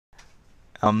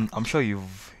I'm sure you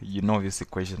know this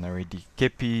equation already.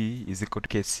 Kp is equal to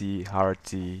Kc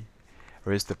RT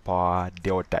raised to the power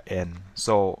delta n.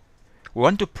 So we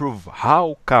want to prove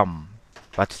how come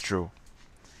that's true.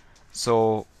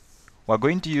 So we're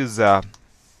going to use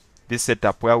this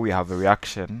setup where we have a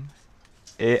reaction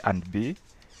A and B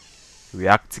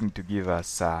reacting to give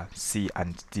us C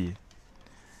and D.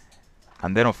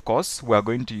 And then of course we are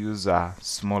going to use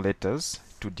small letters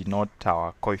to denote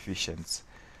our coefficients.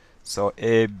 So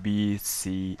A, B,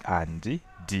 C, and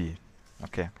D.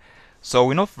 Okay. So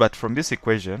we know that from this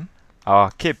equation, our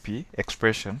Kp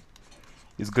expression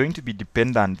is going to be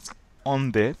dependent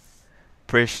on the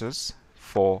pressures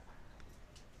for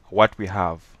what we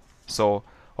have. So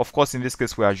of course in this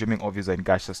case we are assuming all these are in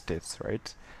gaseous states,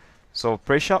 right? So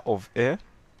pressure of A,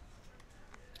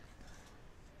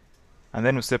 and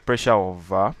then we say pressure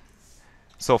of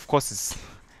so of course it's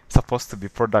supposed to be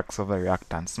products of the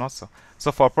reactants, not so.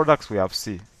 So for products we have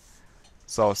C.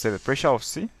 So I'll say the pressure of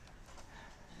C,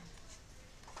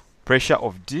 pressure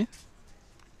of D,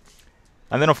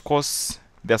 and then of course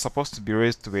they're supposed to be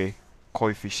raised to a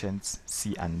coefficients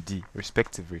C and D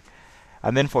respectively.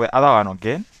 And then for the other one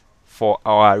again, for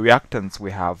our reactants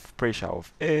we have pressure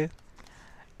of A,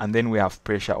 and then we have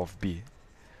pressure of B.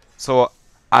 So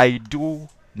I do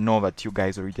know that you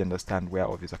guys already understand where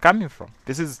all these are coming from.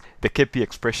 This is the Kp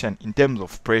expression in terms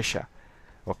of pressure.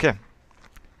 Okay.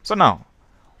 So now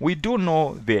we do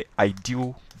know the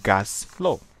ideal gas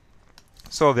law.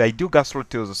 So the ideal gas law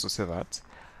tells us to say that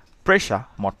pressure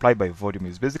multiplied by volume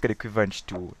is basically equivalent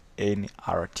to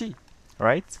nRT,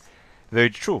 right?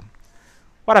 Very true.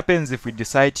 What happens if we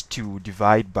decide to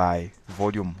divide by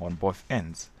volume on both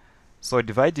ends? So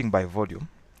dividing by volume,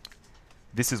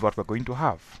 this is what we're going to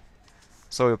have.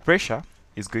 So the pressure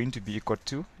is going to be equal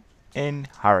to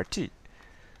nRT.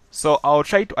 So I'll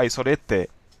try to isolate the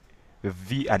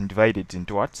V and divide it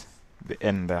into what? The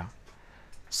N there.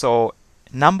 So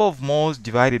number of moles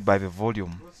divided by the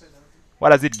volume. What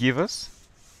does it give us?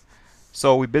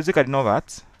 So we basically know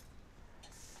that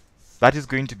that is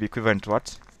going to be equivalent to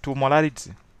what? To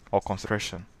molarity or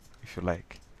concentration, if you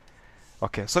like.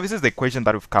 Okay, so this is the equation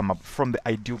that we've come up from the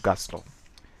ideal gas law.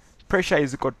 Pressure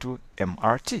is equal to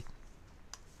mRT.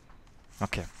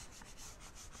 Okay.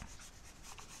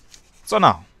 So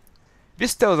now,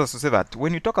 this tells us to say that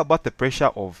when you talk about the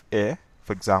pressure of A,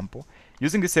 for example,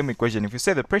 using the same equation, if you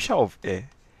say the pressure of A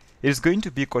is going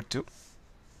to be equal to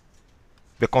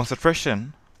the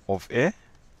concentration of A,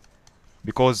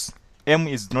 because M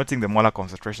is denoting the molar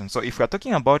concentration. So if we are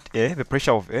talking about A, the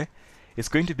pressure of A is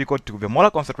going to be equal to the molar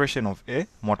concentration of A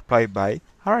multiplied by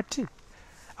RT.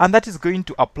 And that is going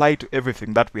to apply to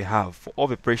everything that we have for all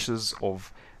the pressures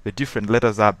of the different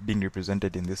letters that are being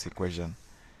represented in this equation.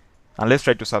 And let's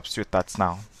try to substitute that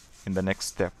now in the next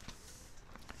step.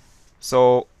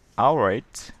 So I'll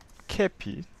write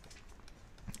Kp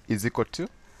is equal to,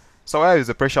 so where is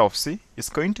the pressure of C? It's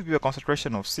going to be the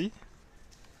concentration of C,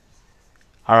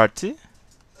 RT,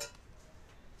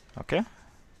 okay,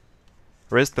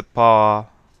 raised to the power,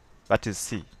 that is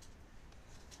C.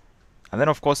 And then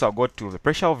of course I'll go to the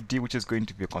pressure of D, which is going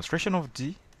to be a concentration of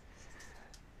D,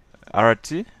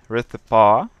 RT, raised to the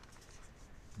power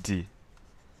D.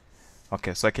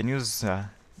 Okay, so I can use, let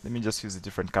me just use a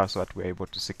different color so that we're able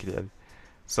to see clearly.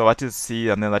 So that is C,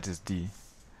 and then that is D.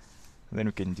 And then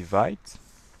we can divide.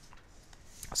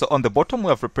 So on the bottom we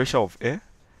have the pressure of A.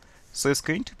 So it's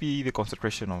going to be the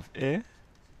concentration of A,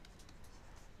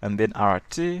 and then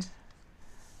RT, and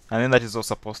then that is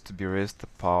also supposed to be raised to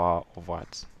the power of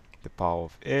what? The power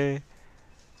of A.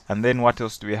 And then what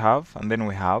else do we have? And then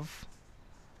we have,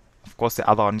 of course, the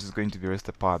other one is going to be raised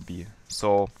to the power B.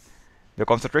 So the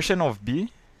concentration of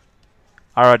B,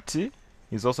 RT,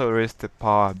 is also raised to the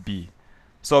power B.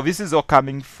 So this is all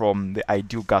coming from the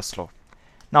ideal gas law.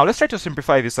 Now let's try to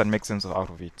simplify this and make sense out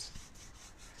of it.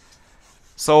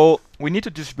 So we need to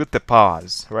distribute the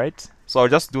powers, right? So I'll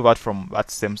just do that from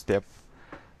that same step.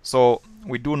 So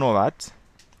we do know that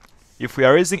if we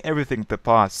are raising everything to the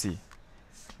power C,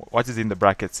 what is in the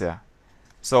brackets here?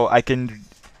 So I can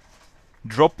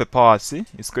drop the power C.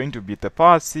 It's going to be the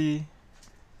power C,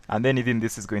 and then even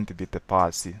this is going to be the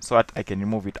power C, so that I can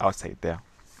remove it outside there.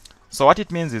 So what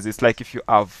it means is it's like if you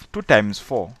have 2 times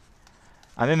 4,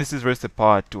 and then this is raised to the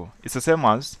power 2. It's the same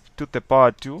as 2 to the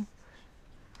power 2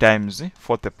 times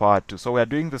 4 to the power 2. So we are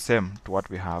doing the same to what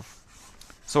we have.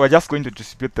 So we're just going to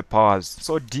distribute the powers.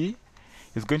 So D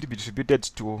is going to be distributed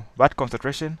to that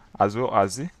concentration as well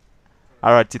as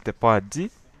RT to the power D.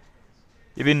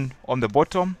 Even on the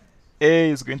bottom, A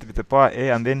is going to be the power A,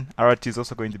 and then RT is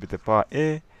also going to be the power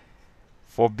A.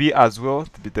 for B as well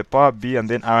to be the power B, and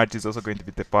then RT is also going to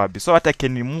be the power B, so that I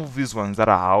can remove these ones that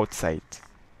are outside.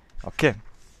 Okay.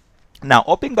 Now,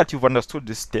 hoping that you've understood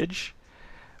this stage,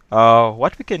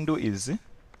 what we can do is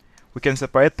we can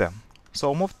separate them. So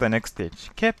we'll move to the next stage.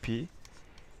 Kp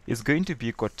is going to be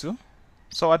equal to,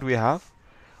 so what we have?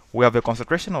 We have a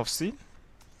concentration of C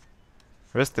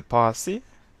raised to the power C,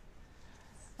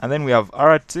 and then we have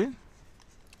RT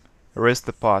raised to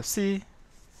the power C,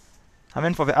 and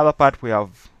then for the other part we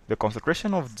have the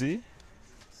concentration of D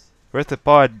raised to the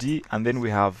power D, and then we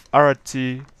have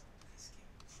RT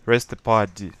raised to the power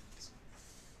D.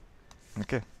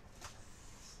 Okay.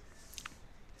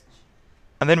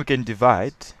 And then we can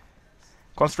divide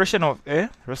concentration of A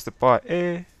raised to the power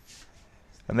A,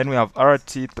 and then we have RT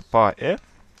to the power A,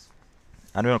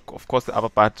 and then of course the other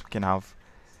part we can have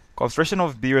concentration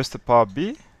of B raised to the power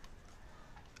B,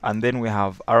 and then we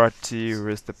have RT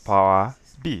raised to the power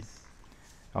B.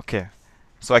 Okay,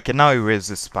 so I can now erase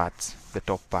this part, the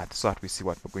top part, so that we see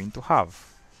what we're going to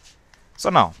have. So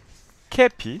now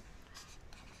Kp,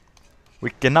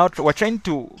 we're trying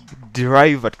to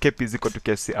derive at Kp is equal to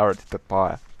Kc RT to the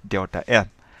power delta N.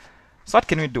 So what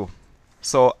can we do?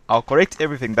 So I'll correct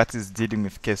everything that is dealing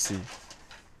with Kc.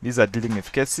 These are dealing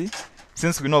with Kc,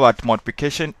 since we know that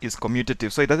multiplication is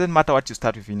commutative, so it doesn't matter what you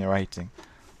start with in your writing.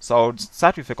 So I'll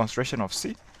start with a concentration of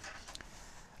C,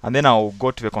 and then I'll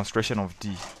go to the concentration of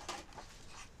D.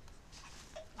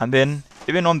 And then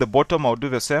even on the bottom I'll do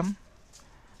the same.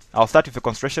 I'll start with the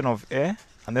concentration of A,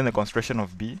 and then the concentration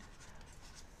of B.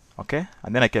 Okay,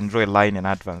 and then I can draw a line in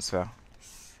advance here.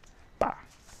 Bah.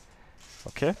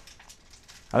 Okay,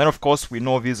 and then of course we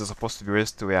know these are supposed to be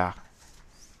raised to where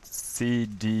C,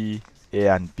 D, A,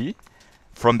 and B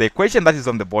from the equation that is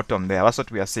on the bottom there. That's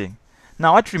what we are saying.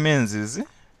 Now what remains is,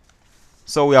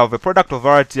 so we have a product of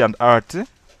RT and RT.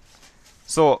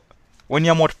 So when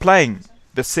you're multiplying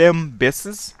the same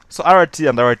bases, so RT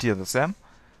and RT are the same.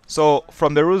 So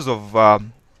from the rules of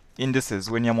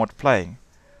indices, when you're multiplying,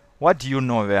 what do you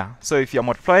know there? So if you're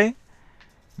multiplying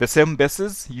the same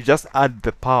bases, you just add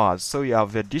the powers. So you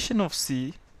have the addition of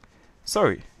C,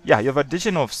 you have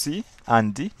addition of C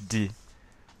and D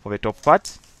for the top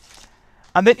part.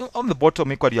 And then on the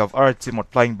bottom equal, you have RT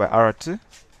multiplying by RT,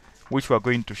 which we are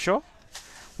going to show,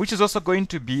 which is also going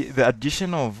to be the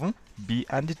addition of B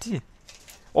and D.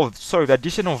 Oh, sorry, the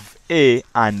addition of A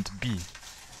and B.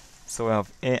 So we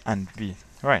have A and B,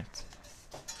 right?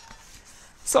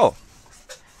 So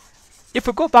if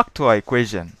we go back to our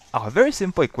equation, our very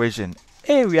simple equation,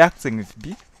 A reacting with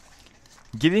B,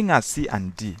 giving us C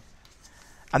and D,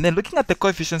 and then looking at the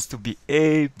coefficients to be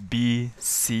A, B,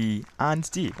 C, and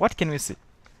D, what can we see?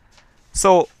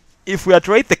 So if we are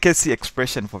to write the Kc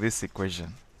expression for this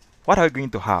equation, what are we going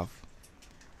to have?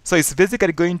 So it's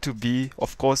basically going to be,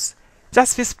 of course,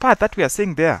 just this part that we are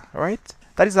seeing there, right?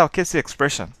 That is our Kc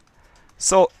expression.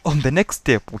 So on the next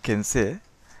step, we can say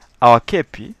our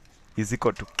Kp is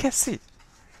equal to Kc.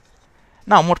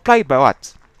 Now multiplied by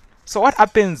what? So what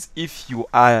happens if you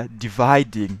are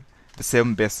dividing the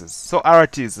same bases? So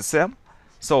RT is the same,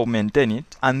 so we'll maintain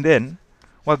it, and then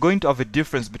we're going to have a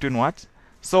difference between what?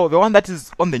 So the one that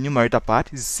is on the numerator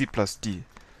part is C plus D.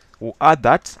 We'll add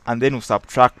that, and then we'll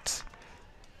subtract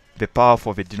the power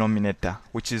for the denominator,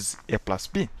 which is A plus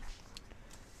B.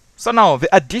 So now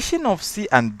the addition of C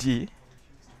and D,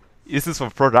 this is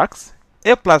for products,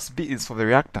 A plus B is for the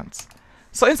reactants.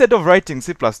 So instead of writing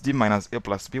C plus D minus A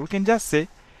plus B, we can just say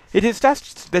it is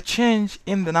just the change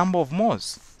in the number of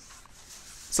moles.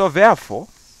 So therefore,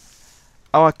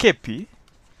 our Kp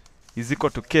is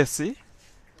equal to Kc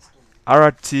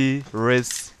RT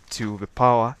raised to the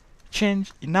power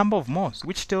change in number of moles,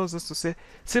 which tells us to say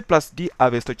C plus D are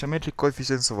the stoichiometric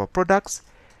coefficients of our products,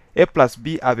 A plus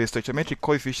B are the stoichiometric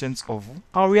coefficients of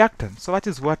our reactants. So that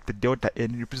is what the delta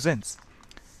N represents.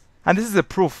 And this is a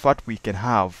proof that we can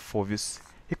have for this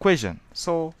equation.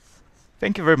 So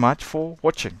thank you very much for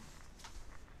watching.